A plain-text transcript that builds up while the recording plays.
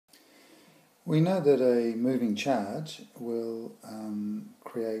We know that a moving charge will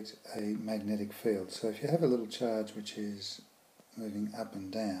create a magnetic field. So if you have a little charge which is moving up and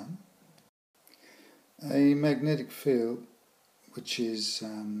down, a magnetic field which is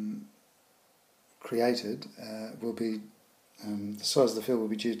created will be the size of the field will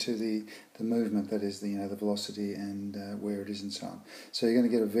be due to the movement, that is the velocity and where it is and so on. So you're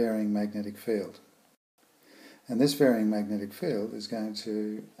going to get a varying magnetic field. And this varying magnetic field is going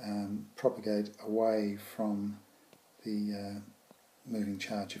to propagate away from the moving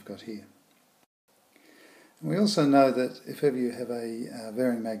charge you've got here. And we also know that if ever you have a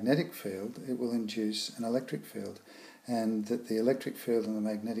varying magnetic field, it will induce an electric field, and that the electric field and the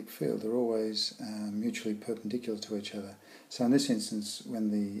magnetic field are always mutually perpendicular to each other. So in this instance,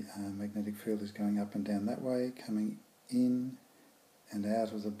 when the magnetic field is going up and down that way, coming in and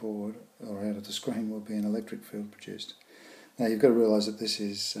out of the board or out of the screen, will be an electric field produced. Now you've got to realise that this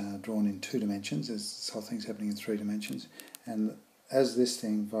is drawn in 2 dimensions. This whole thing's happening in 3 dimensions, and as this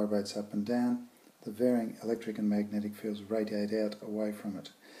thing vibrates up and down, the varying electric and magnetic fields radiate out away from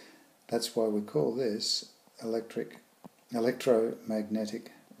it. That's why we call this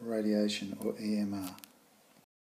electromagnetic radiation, or EMR.